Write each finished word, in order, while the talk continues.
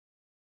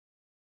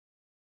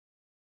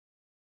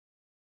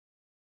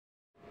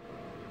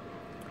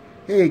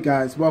Hey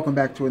guys, welcome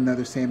back to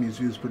another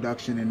SamuelsViews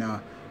production, and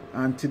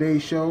on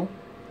today's show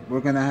we're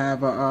gonna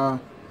have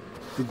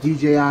the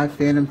DJI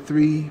Phantom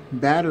 3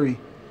 battery.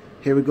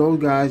 Here we go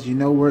guys, you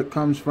know where it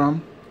comes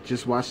from.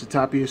 Just watch the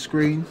top of your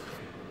screen.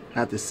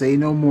 Have to say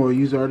no more,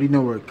 you already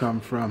know where it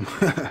comes from.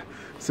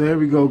 So here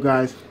we go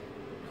guys.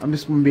 I'm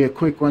just gonna be a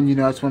quick one,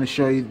 I just want to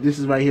show you, this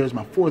is right here is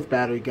my 4th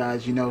battery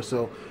guys,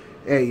 so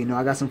hey,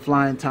 I got some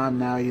flying time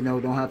now,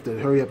 don't have to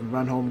hurry up and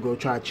run home and go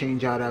try to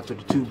change out after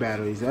the 2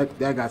 batteries. That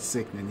got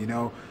sickening,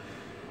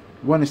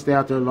 want to stay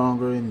out there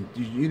longer and,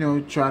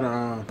 try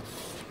to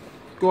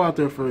go out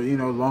there for,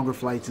 longer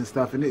flights and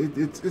stuff. And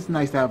it's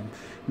nice to have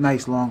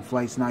nice long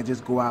flights, not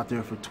just go out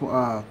there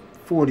for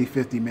 40,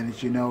 50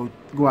 minutes,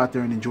 go out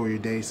there and enjoy your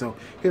day. So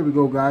here we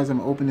go guys, I'm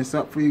gonna open this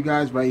up for you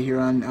guys right here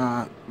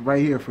on,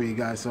 right here for you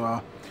guys.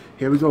 So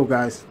here we go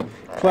guys.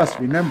 Plus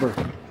remember,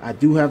 I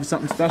do have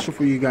something special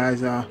for you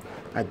guys.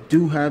 I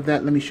do have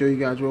that. Let me show you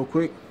guys real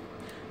quick.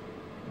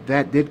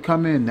 That did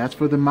come in. That's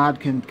for the mod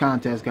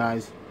contest,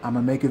 guys. I'm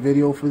gonna make a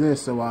video for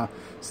this, so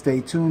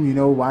stay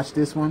tuned. Watch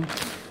this one. It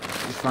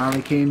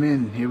finally came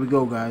in. Here we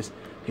go, guys.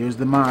 Here's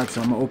the mod.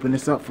 So I'm gonna open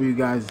this up for you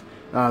guys.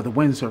 The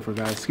windsurfer,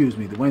 guys. Excuse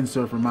me, the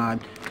windsurfer mod.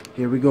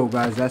 Here we go,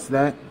 guys. That's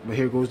that. But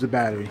here goes the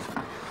battery.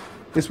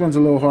 This one's a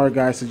little hard,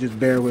 guys, so just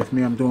bear with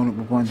me. I'm doing it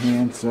with one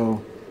hand,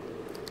 so.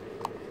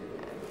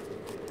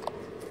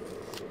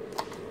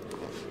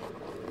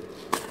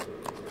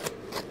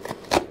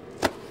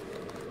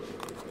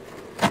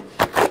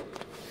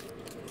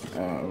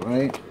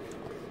 Alright.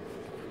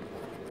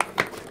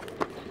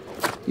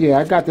 Yeah,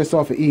 I got this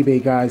off of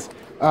eBay, guys.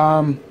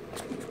 I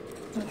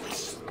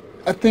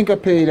think I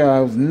paid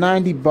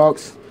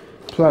 $90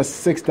 plus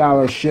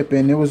 $6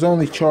 shipping. It was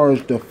only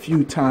charged a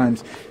few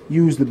times.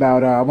 Used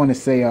about I want to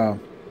say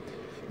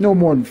no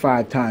more than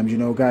 5 times,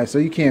 guys. So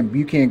you can't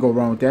go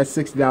wrong with that.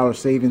 $6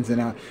 savings,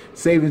 and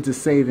savings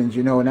is savings,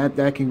 and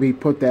that can be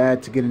put to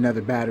add to get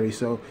another battery.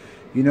 So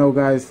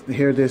guys,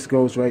 here this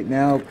goes right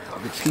now.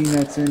 The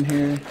peanuts in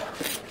here.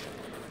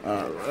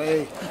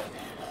 Alright,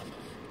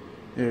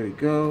 there we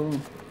go.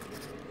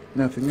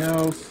 Nothing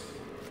else,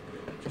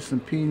 just some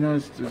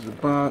peanuts. There's a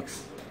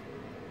box.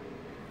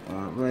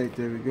 Alright,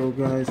 there we go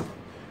guys.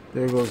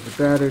 There goes the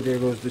battery, there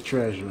goes the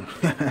treasure.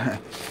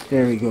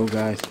 There we go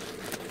guys.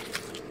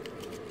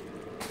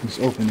 Let's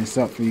open this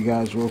up for you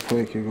guys real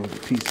quick. Here goes a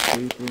piece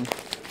of paper.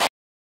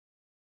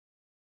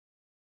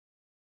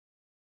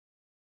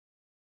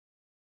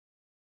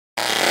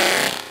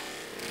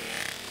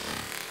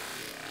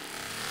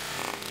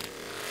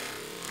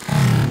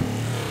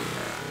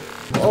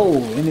 Oh,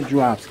 and it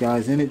drops,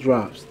 guys, and it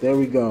drops. There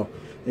we go.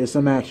 There's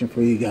some action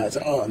for you guys.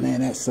 Oh,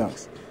 man, that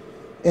sucks.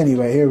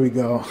 Anyway, here we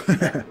go.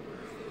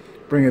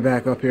 Bring it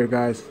back up here,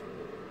 guys.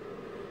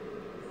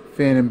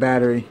 Phantom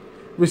battery.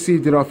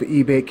 Received it off of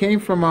eBay. It came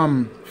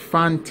from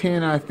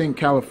Fontana, I think,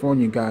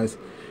 California, guys.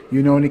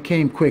 And it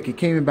came quick. It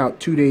came in about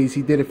 2 days.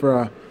 He did it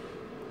for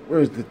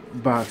where's the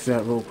box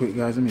at real quick,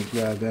 guys? Let me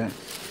grab that.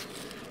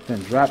 Then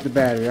drop the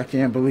battery. I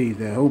can't believe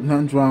that. Hope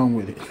nothing's wrong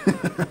with it.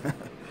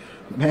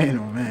 Man,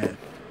 oh, man.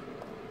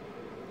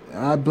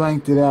 I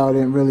blanked it out. I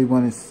didn't really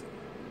want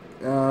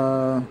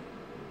to.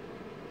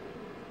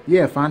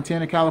 Yeah,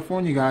 Fontana,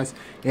 California, guys.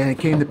 And it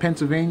came to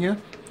Pennsylvania.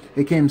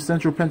 It came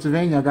central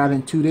Pennsylvania. I got it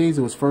in 2 days.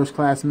 It was first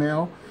class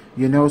mail.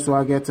 So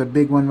I got a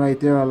big one right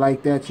there. I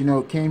like that.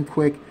 It came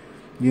quick.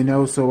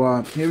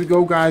 So here we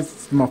go, guys.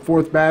 It's my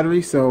 4th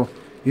battery. So,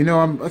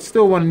 I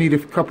still want to need a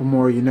couple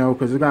more,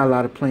 because I got a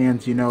lot of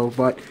plans,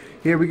 But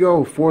here we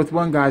go. 4th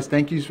one, guys.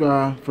 Thank you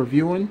for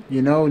viewing.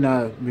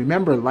 Now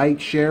remember, like,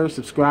 share,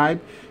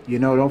 subscribe.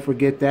 Don't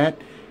forget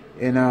that.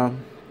 And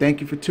thank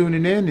you for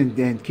tuning in,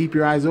 and keep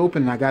your eyes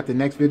open. I got the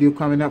next video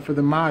coming up for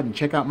the mod, and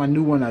check out my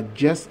new one I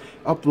just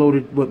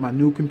uploaded with my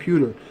new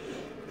computer.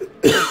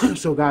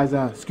 So guys,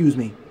 excuse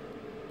me.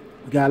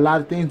 We got a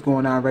lot of things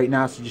going on right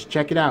now, so just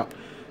check it out.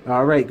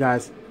 Alright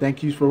guys,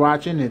 thank you for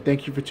watching, and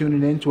thank you for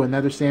tuning in to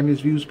another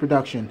SamuelsViews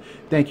production.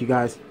 Thank you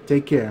guys.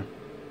 Take care.